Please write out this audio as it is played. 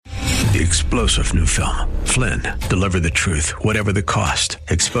The explosive new film, Flynn, deliver the truth, whatever the cost,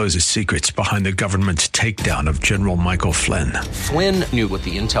 exposes secrets behind the government's takedown of General Michael Flynn. Flynn knew what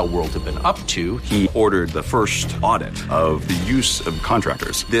the intel world had been up to. He ordered the first audit of the use of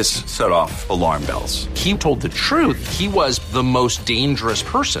contractors. This set off alarm bells. He told the truth. He was the most dangerous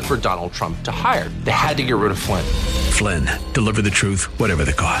person for Donald Trump to hire. They had to get rid of Flynn. Flynn, deliver the truth, whatever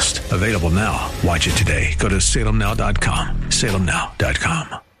the cost. Available now. Watch it today. Go to salemnow.com.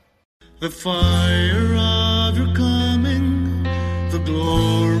 salemnow.com. The fire of your coming, the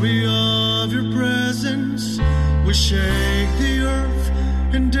glory of your presence will shake the earth,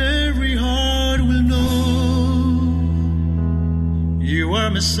 and every heart will know you are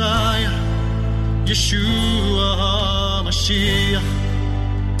Messiah, Yeshua HaMashiach,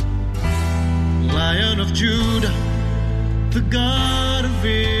 Lion of Judah, the God of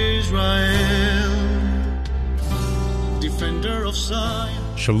Israel, defender of Zion.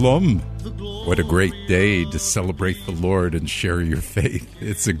 Shalom. What a great day to celebrate the Lord and share your faith.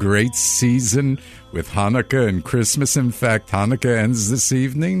 It's a great season with Hanukkah and Christmas. In fact, Hanukkah ends this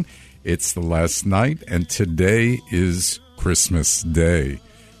evening. It's the last night, and today is Christmas Day.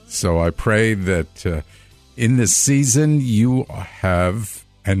 So I pray that in this season you have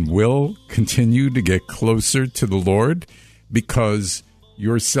and will continue to get closer to the Lord, because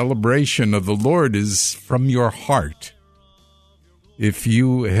your celebration of the Lord is from your heart. If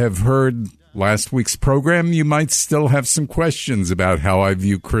you have heard last week's program, you might still have some questions about how I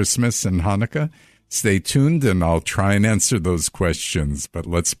view Christmas and Hanukkah. Stay tuned, and I'll try and answer those questions. But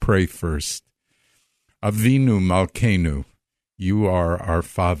let's pray first. Avinu Malkeinu, you are our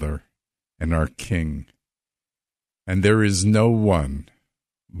Father and our King, and there is no one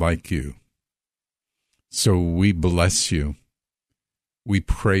like you. So we bless you. We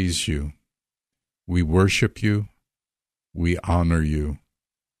praise you. We worship you. We honor you.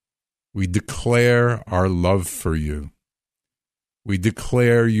 We declare our love for you. We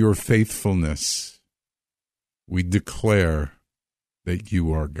declare your faithfulness. We declare that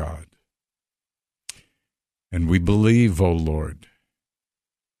you are God. And we believe, O Lord,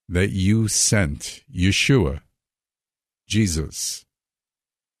 that you sent Yeshua, Jesus,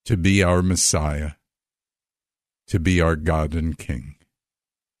 to be our Messiah, to be our God and King.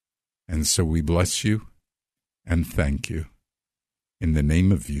 And so we bless you and thank you. In the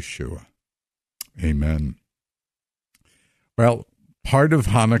name of Yeshua. Amen. Well, part of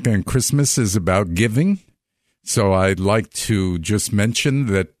Hanukkah and Christmas is about giving. So I'd like to just mention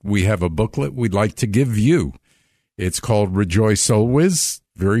that we have a booklet we'd like to give you. It's called Rejoice Always.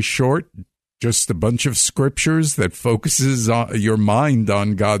 Very short, just a bunch of scriptures that focuses on your mind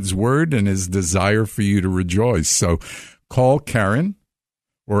on God's word and his desire for you to rejoice. So call Karen,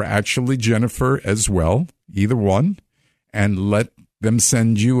 or actually Jennifer as well, either one, and let them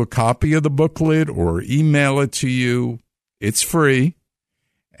send you a copy of the booklet or email it to you. It's free.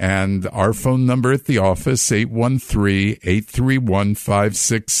 And our phone number at the office,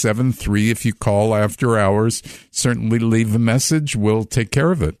 813-831-5673. If you call after hours, certainly leave a message. We'll take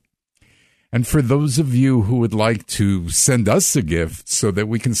care of it. And for those of you who would like to send us a gift so that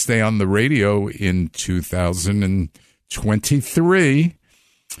we can stay on the radio in 2023,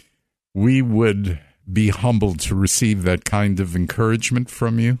 we would be humbled to receive that kind of encouragement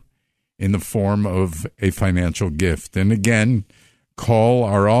from you in the form of a financial gift. And again, call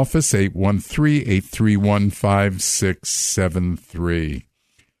our office, 813-831-5673.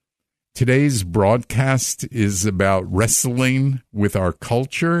 Today's broadcast is about wrestling with our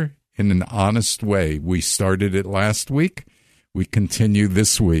culture in an honest way. We started it last week. We continue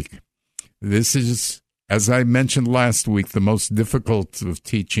this week. This is, as I mentioned last week, the most difficult of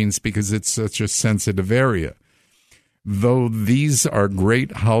teachings because it's such a sensitive area. Though these are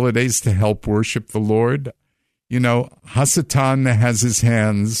great holidays to help worship the Lord, you know, Hasatan has his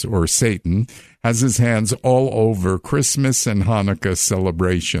hands, or Satan has his hands all over Christmas and Hanukkah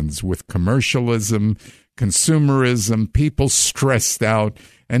celebrations with commercialism, consumerism, people stressed out,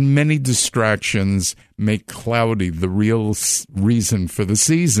 and many distractions make cloudy the real reason for the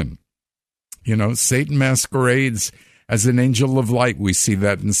season. You know, Satan masquerades as an angel of light. We see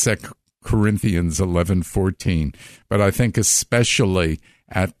that in 2 Corinthians 11:14. But I think especially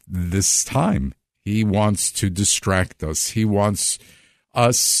at this time, he wants to distract us. He wants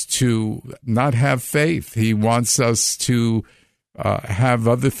us to not have faith. He wants us to have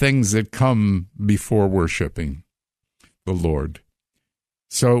other things that come before worshiping the Lord.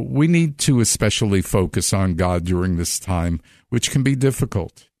 So we need to especially focus on God during this time, which can be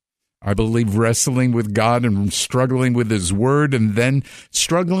difficult. I believe wrestling with God and struggling with his word, and then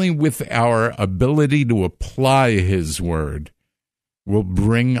struggling with our ability to apply his word, will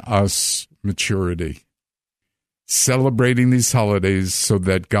bring us maturity. Celebrating these holidays so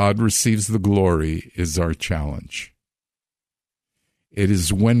that God receives the glory is our challenge. It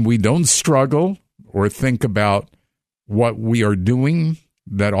is when we don't struggle or think about what we are doing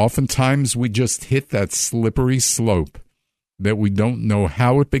that oftentimes we just hit that slippery slope that we don't know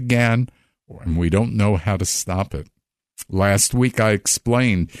how it began and we don't know how to stop it. Last week I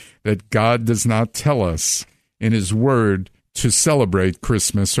explained that God does not tell us in His Word to celebrate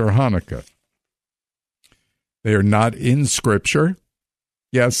Christmas or Hanukkah. They are not in Scripture.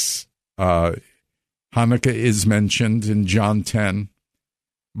 Yes, Hanukkah is mentioned in John 10,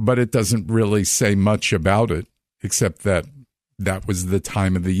 but it doesn't really say much about it, except that that was the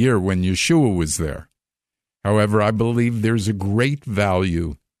time of the year when Yeshua was there. However, I believe there's a great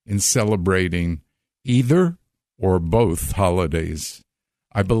value in celebrating either or both holidays.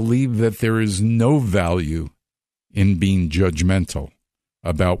 I believe that there is no value in being judgmental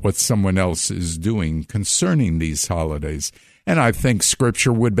about what someone else is doing concerning these holidays. And I think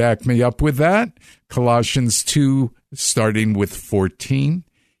Scripture would back me up with that. Colossians 2, starting with 14,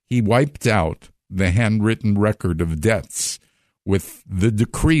 He wiped out the handwritten record of debts with the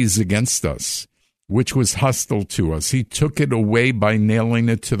decrees against us, which was hostile to us. He took it away by nailing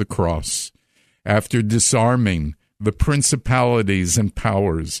it to the cross. After disarming the principalities and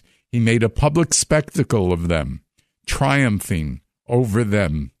powers, He made a public spectacle of them, triumphing over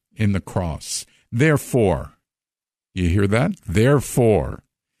them in the cross. Therefore, you hear that? Therefore,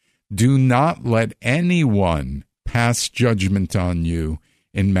 do not let anyone pass judgment on you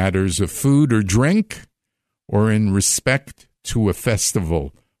in matters of food or drink, or in respect to a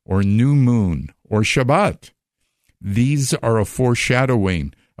festival, or new moon, or Shabbat. These are a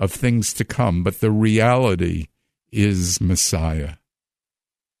foreshadowing of things to come, but the reality is Messiah.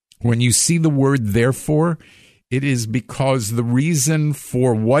 When you see the word therefore, it is because the reason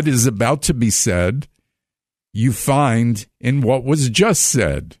for what is about to be said, you find in what was just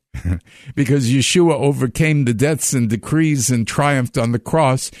said. Because Yeshua overcame the debts and decrees and triumphed on the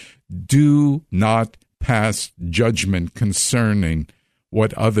cross, do not pass judgment concerning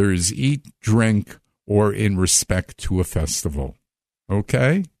what others eat, drink, or in respect to a festival.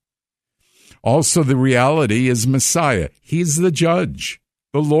 Okay? Also, the reality is Messiah. He's the judge,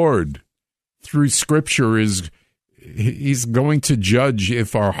 the Lord. Through Scripture, He's going to judge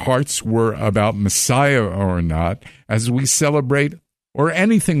if our hearts were about Messiah or not as we celebrate or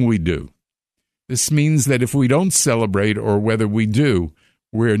anything we do. This means that if we don't celebrate or whether we do,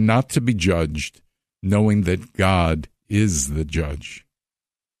 we're not to be judged, knowing that God is the judge.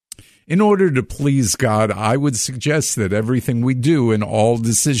 In order to please God, I would suggest that everything we do and all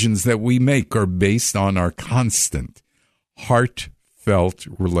decisions that we make are based on our constant, heartfelt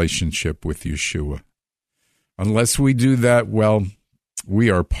relationship with Yeshua. Unless we do that, well,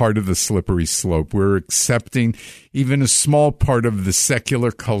 we are part of the slippery slope. We're accepting even a small part of the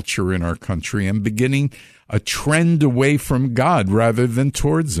secular culture in our country and beginning a trend away from God rather than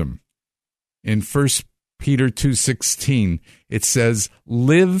towards Him. In 1 Peter 2:16, it says,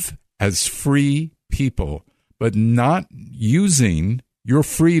 live as free people, but not using your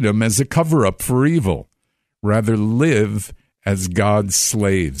freedom as a cover-up for evil. Rather, live as God's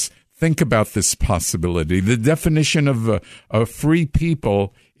slaves. Think about this possibility. The definition of a free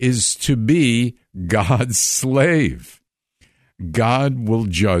people is to be God's slave. God will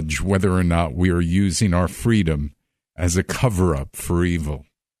judge whether or not we are using our freedom as a cover-up for evil.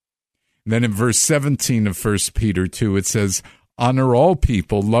 And then in verse 17 of 1 Peter 2, it says, honor all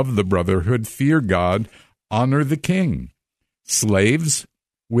people, love the brotherhood, fear God, honor the king. Slaves,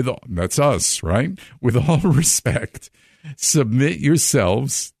 that's us, right? With all respect, submit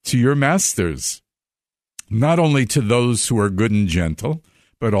yourselves to your masters, not only to those who are good and gentle,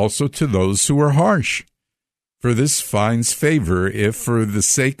 but also to those who are harsh. For this finds favor if, for the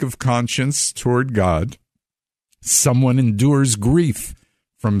sake of conscience toward God, someone endures grief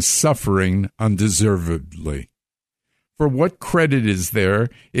from suffering undeservedly. For what credit is there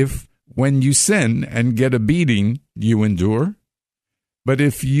if, when you sin and get a beating, you endure? But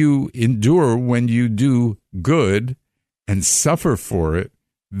if you endure when you do good and suffer for it,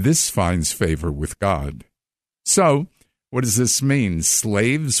 this finds favor with God. So, what does this mean?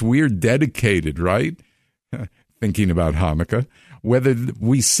 Slaves, we're dedicated, right? Thinking about Hanukkah. Whether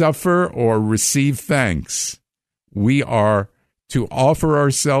we suffer or receive thanks, we are to offer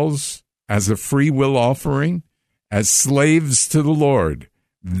ourselves as a free will offering, as slaves to the Lord.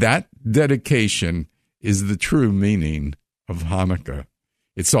 That dedication is the true meaning of Hanukkah.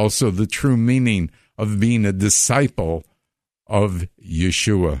 It's also the true meaning of being a disciple of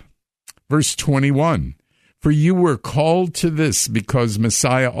Yeshua. Verse 21, For you were called to this because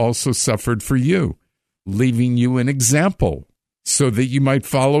Messiah also suffered for you, leaving you an example, so that you might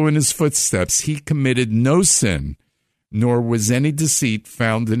follow in his footsteps. He committed no sin, nor was any deceit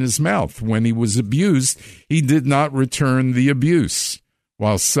found in his mouth. When he was abused, he did not return the abuse.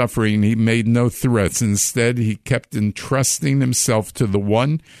 While suffering, he made no threats. Instead, he kept entrusting himself to the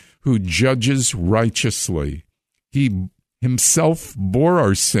one who judges righteously. He himself bore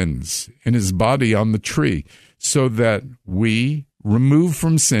our sins in his body on the tree, so that we, removed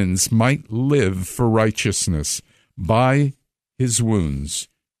from sins, might live for righteousness. By his wounds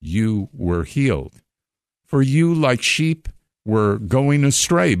you were healed. For you, like sheep, were going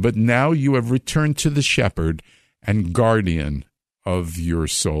astray, but now you have returned to the shepherd and guardian of your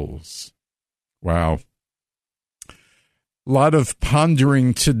souls. Wow. A lot of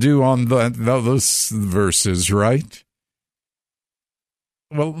pondering to do on those verses, right?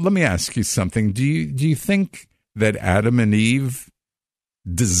 Well, let me ask you something. Do you think that Adam and Eve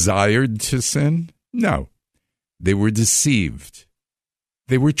desired to sin? No. They were deceived.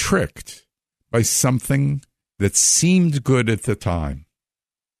 They were tricked by something that seemed good at the time.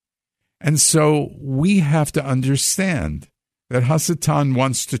 And so we have to understand that Hasatan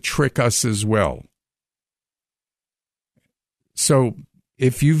wants to trick us as well. So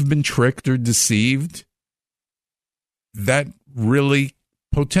if you've been tricked or deceived, that really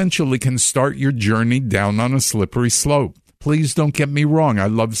potentially can start your journey down on a slippery slope. Please don't get me wrong. I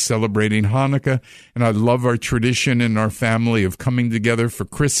love celebrating Hanukkah, and I love our tradition in our family of coming together for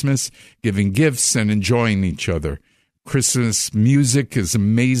Christmas, giving gifts, and enjoying each other. Christmas music is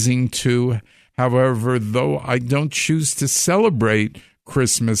amazing too. However, though I don't choose to celebrate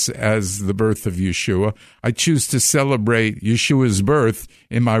Christmas as the birth of Yeshua, I choose to celebrate Yeshua's birth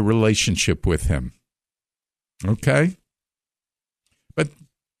in my relationship with him. Okay? But,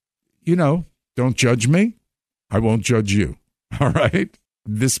 don't judge me. I won't judge you. All right?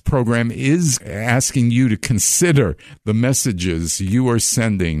 This program is asking you to consider the messages you are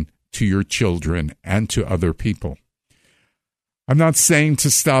sending to your children and to other people. I'm not saying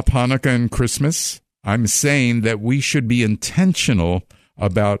to stop Hanukkah and Christmas. I'm saying that we should be intentional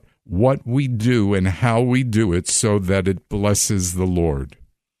about what we do and how we do it so that it blesses the Lord.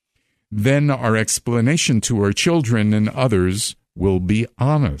 Then our explanation to our children and others will be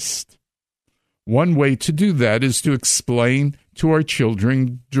honest. One way to do that is to explain to our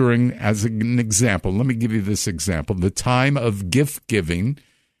children during, as an example, let me give you this example, the time of gift giving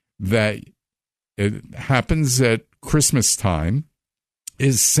that it happens at Christmas time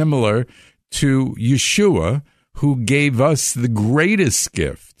is similar to Yeshua, who gave us the greatest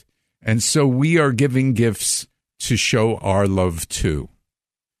gift. And so we are giving gifts to show our love too.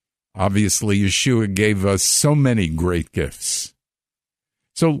 Obviously, Yeshua gave us so many great gifts.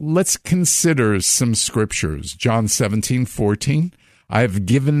 So let's consider some scriptures. John 17:14. I have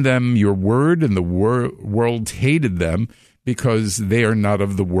given them your word, and the world hated them because they are not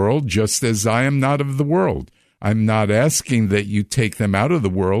of the world, just as I am not of the world. I'm not asking that you take them out of the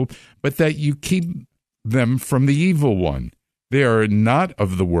world, but that you keep them from the evil one. They are not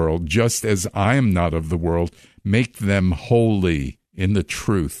of the world, just as I am not of the world. Make them holy in the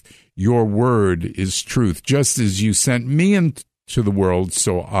truth. Your word is truth. Just as you sent me into the world,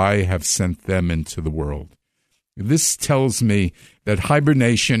 so I have sent them into the world. This tells me that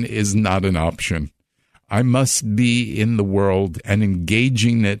hibernation is not an option. I must be in the world and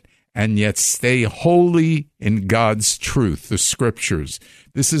engaging it, and yet stay holy in God's truth, the scriptures.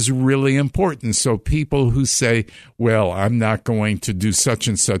 This is really important. So people who say, well, I'm not going to do such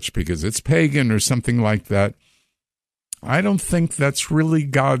and such because it's pagan or something like that, I don't think that's really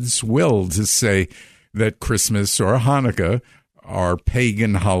God's will to say that Christmas or Hanukkah are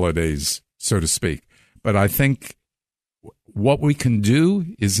pagan holidays, so to speak. But I think what we can do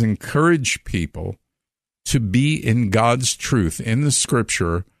is encourage people to be in God's truth, in the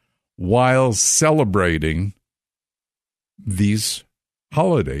scripture, while celebrating these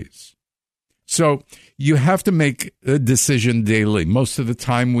holidays. So you have to make a decision daily. Most of the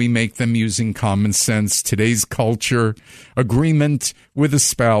time we make them using common sense, today's culture, agreement with a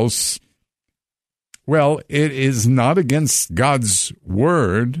spouse. Well, it is not against God's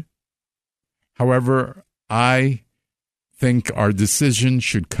word. However, I think our decision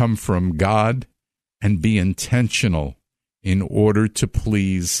should come from God and be intentional in order to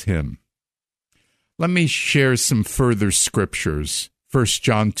please him. Let me share some further scriptures. 1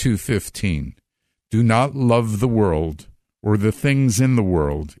 John 2:15. Do not love the world or the things in the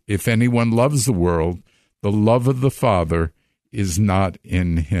world. If anyone loves the world, the love of the Father is not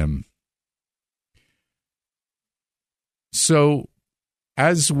in him. So,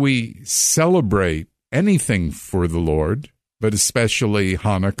 as we celebrate anything for the Lord, but especially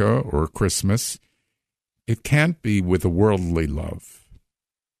Hanukkah or Christmas, it can't be with a worldly love.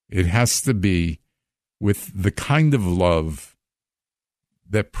 It has to be with the kind of love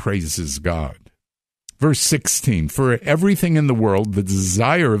that praises God. Verse 16, for everything in the world, the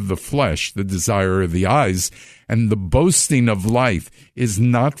desire of the flesh, the desire of the eyes, and the boasting of life is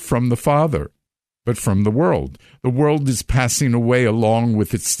not from the Father, but from the world. The world is passing away along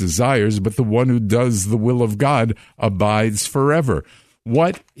with its desires, but the one who does the will of God abides forever.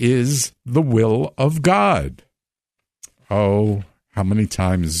 What is the will of God? Oh, how many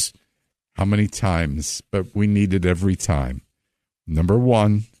times, but we need it every time. Number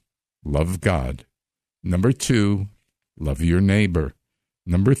 1, love God. Number 2, love your neighbor.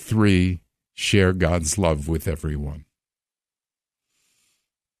 Number 3, share God's love with everyone.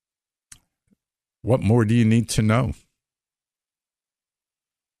 What more do you need to know?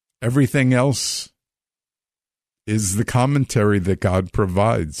 Everything else is the commentary that God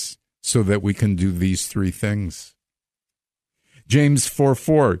provides so that we can do these 3 things. James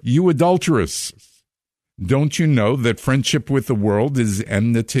 4:4, you adulterous, don't you know that friendship with the world is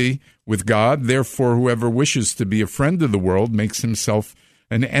enmity with God? Therefore, whoever wishes to be a friend of the world makes himself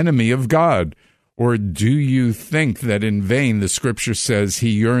an enemy of God. Or do you think that in vain the Scripture says he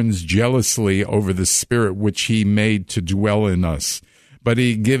yearns jealously over the Spirit which he made to dwell in us? But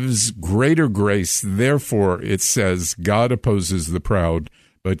he gives greater grace. Therefore, it says, God opposes the proud,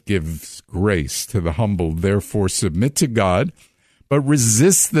 but gives grace to the humble. Therefore, submit to God, but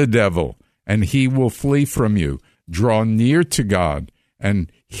resist the devil, and he will flee from you. Draw near to God,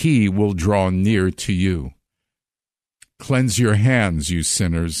 and he will draw near to you. Cleanse your hands, you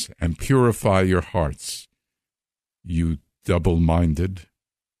sinners, and purify your hearts, you double-minded.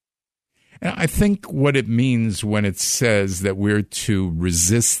 And I think what it means when it says that we're to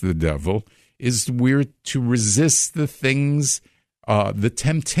resist the devil is we're to resist the things, the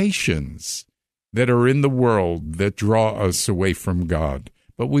temptations that are in the world that draw us away from God.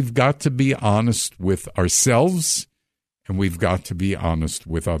 But we've got to be honest with ourselves, and we've got to be honest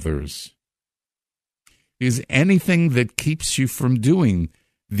with others. Is anything that keeps you from doing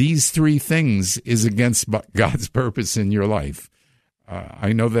these 3 things is against God's purpose in your life.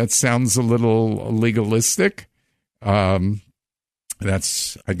 I know that sounds a little legalistic.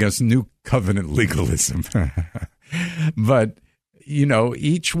 That's, I guess, new covenant legalism. But, you know,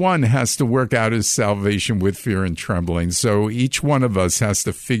 each one has to work out his salvation with fear and trembling. So each one of us has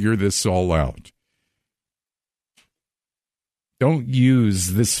to figure this all out. Don't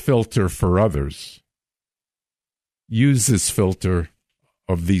use this filter for others. Use this filter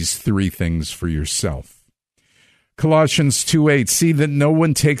of these 3 things for yourself. Colossians 2:8, see that no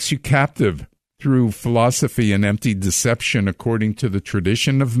one takes you captive through philosophy and empty deception according to the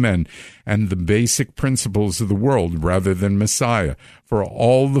tradition of men and the basic principles of the world rather than Messiah. For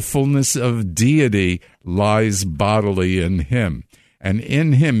all the fullness of deity lies bodily in him, and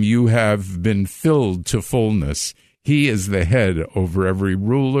in him you have been filled to fullness. He is the head over every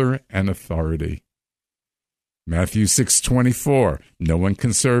ruler and authority. Matthew 6:24, no one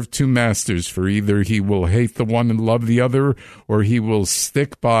can serve 2 masters, for either he will hate the one and love the other, or he will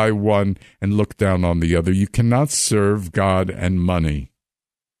stick by one and look down on the other. You cannot serve God and money.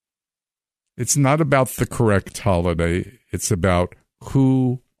 It's not about the correct holiday. It's about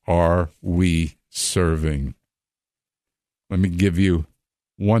who are we serving. Let me give you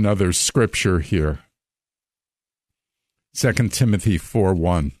one other scripture here. 2 Timothy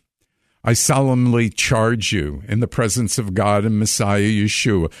 4:1. I solemnly charge you in the presence of God and Messiah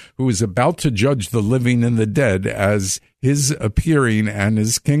Yeshua, who is about to judge the living and the dead as his appearing and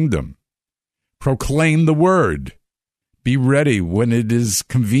his kingdom. Proclaim the word. Be ready when it is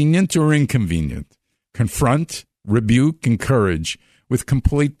convenient or inconvenient. Confront, rebuke, encourage with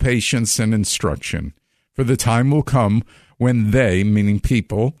complete patience and instruction. For the time will come when they, meaning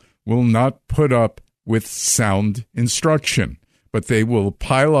people, will not put up with sound instruction, but they will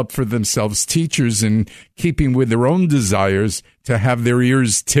pile up for themselves teachers in keeping with their own desires to have their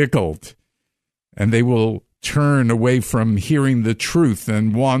ears tickled. And they will turn away from hearing the truth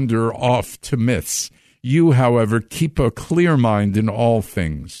and wander off to myths. You, however, keep a clear mind in all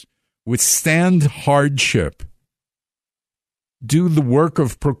things. Withstand hardship. Do the work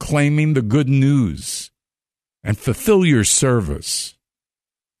of proclaiming the good news and fulfill your service.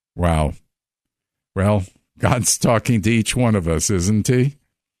 Wow. Well, God's talking to each one of us, isn't he?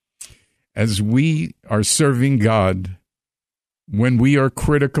 As we are serving God, when we are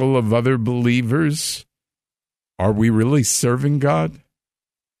critical of other believers, are we really serving God?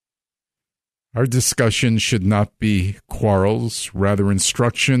 Our discussion should not be quarrels, rather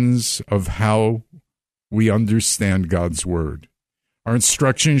instructions of how we understand God's word. Our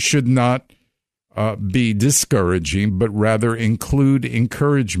instruction should not be discouraging, but rather include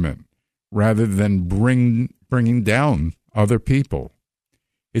encouragement rather than bringing down other people.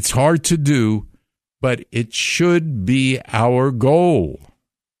 It's hard to do, but it should be our goal.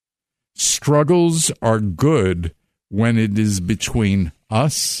 Struggles are good when it is between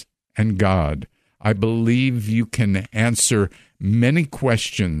us and God. I believe you can answer many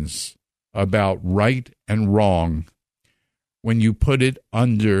questions about right and wrong when you put it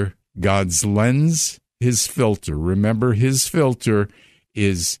under God's lens, his filter. Remember, his filter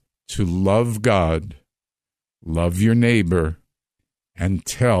is to love God, love your neighbor, and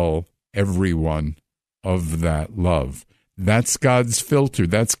tell everyone of that love. That's God's filter.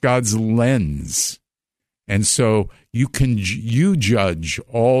 That's God's lens. And so you judge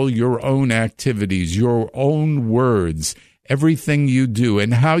all your own activities, your own words, everything you do,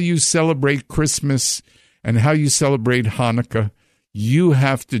 and how you celebrate Christmas and how you celebrate Hanukkah. You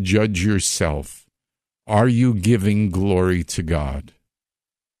have to judge yourself. Are you giving glory to God?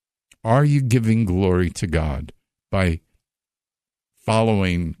 Are you giving glory to God by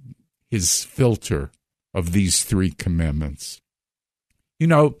following his filter of these 3 commandments? You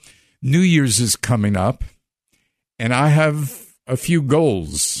know, New Year's is coming up, and I have a few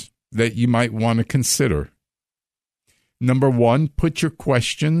goals that you might want to consider. Number 1, put your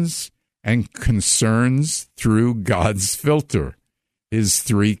questions and concerns through God's filter, his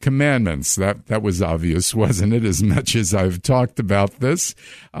 3 commandments. That was obvious, wasn't it, as much as I've talked about this?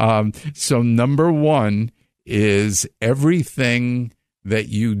 So number 1 is everything that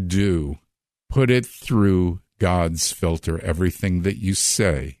you do, put it through God's filter, everything that you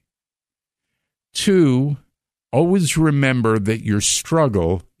say. 2, always remember that your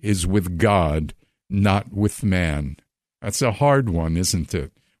struggle is with God, not with man. That's a hard one, isn't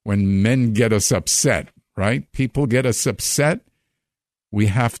it? When men get us upset, right? People get us upset. We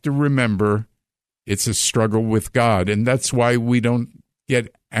have to remember it's a struggle with God, and that's why we don't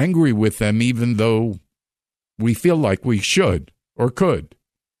get angry with them even though we feel like we should or could.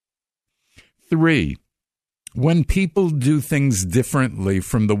 3, when people do things differently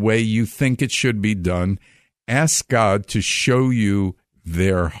from the way you think it should be done, ask God to show you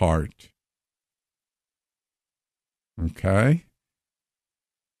their heart. Okay?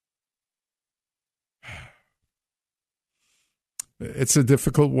 It's a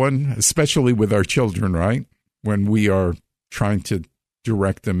difficult one, especially with our children, right? When we are trying to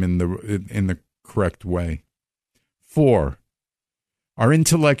direct them in the correct way. 4, our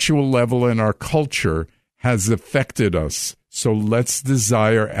intellectual level and our culture has affected us, so let's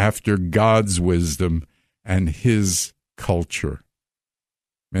desire after God's wisdom and his culture.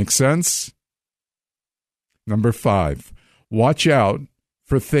 Make sense? Number 5, watch out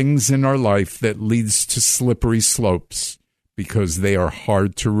for things in our life that leads to slippery slopes, because they are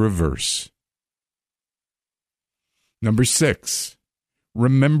hard to reverse. Number 6,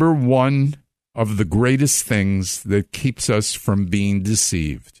 remember one of the greatest things that keeps us from being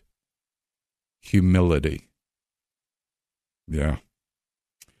deceived: humility. Yeah.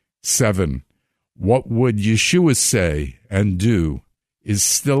 7, what would Yeshua say and do is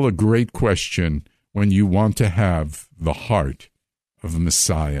still a great question when you want to have the heart of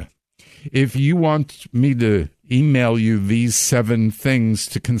Messiah. If you want me to email you these 7 things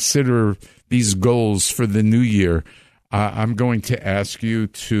to consider, these goals for the new year, I'm going to ask you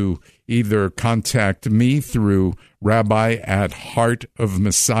to either contact me through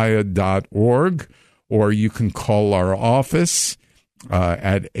rabbi@heartofmessiah.org, or you can call our office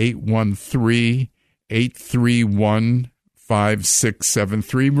at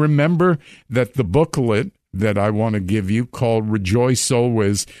 813-831-5673. Remember that the booklet that I want to give you, called Rejoice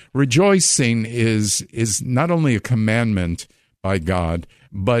Always. Rejoicing is not only a commandment by God,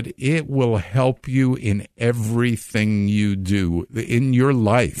 but it will help you in everything you do in your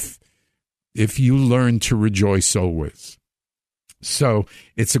life if you learn to rejoice always. So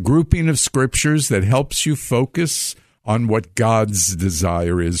it's a grouping of scriptures that helps you focus on what God's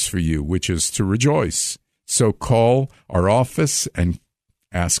desire is for you, which is to rejoice. So call our office and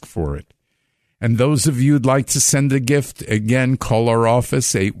ask for it. And those of you who'd like to send a gift, again, call our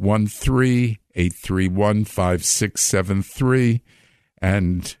office, 813-831-5673.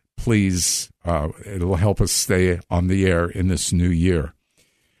 And please, it'll help us stay on the air in this new year.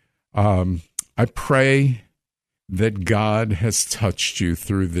 I pray that God has touched you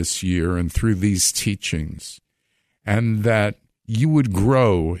through this year and through these teachings, and that you would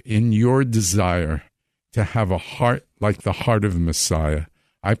grow in your desire to have a heart like the heart of Messiah.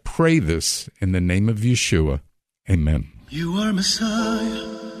 I pray this in the name of Yeshua. Amen. You are Messiah,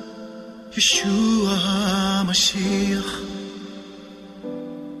 Yeshua HaMashiach,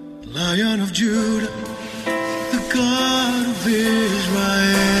 Lion of Judah, the God of Israel.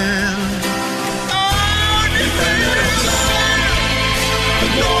 Oh, defend the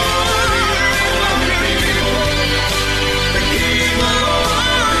glory of your people, the King of all.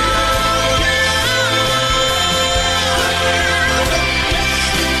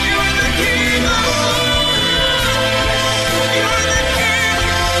 You're the King of all. You're the King.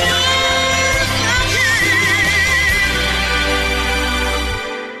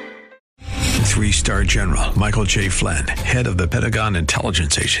 Three-star General Michael J. Flynn, head of the Pentagon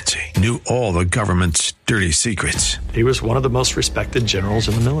Intelligence Agency, knew all the government's dirty secrets. He was one of the most respected generals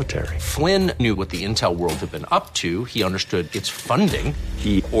in the military. Flynn knew what the intel world had been up to. He understood its funding.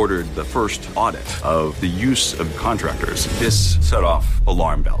 He ordered the first audit of the use of contractors. This set off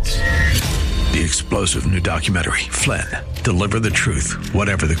alarm bells. The explosive new documentary, Flynn, Deliver the Truth,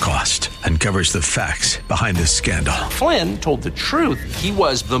 Whatever the Cost, uncovers the facts behind this scandal. Flynn told the truth. He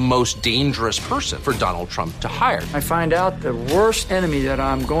was the most dangerous person for Donald Trump to hire. I find out the worst enemy that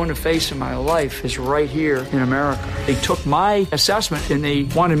I'm going to face in my life is right here in America. They took my assessment and they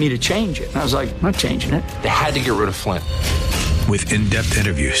wanted me to change it. And I was like, I'm not changing it. They had to get rid of Flynn. With in-depth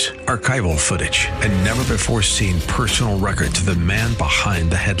interviews, archival footage, and never-before-seen personal records of the man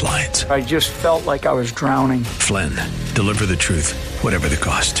behind the headlines. I just felt like I was drowning. Flynn, Deliver the Truth, Whatever the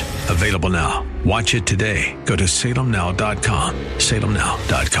Cost. Available now. Watch it today. Go to salemnow.com.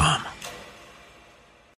 salemnow.com.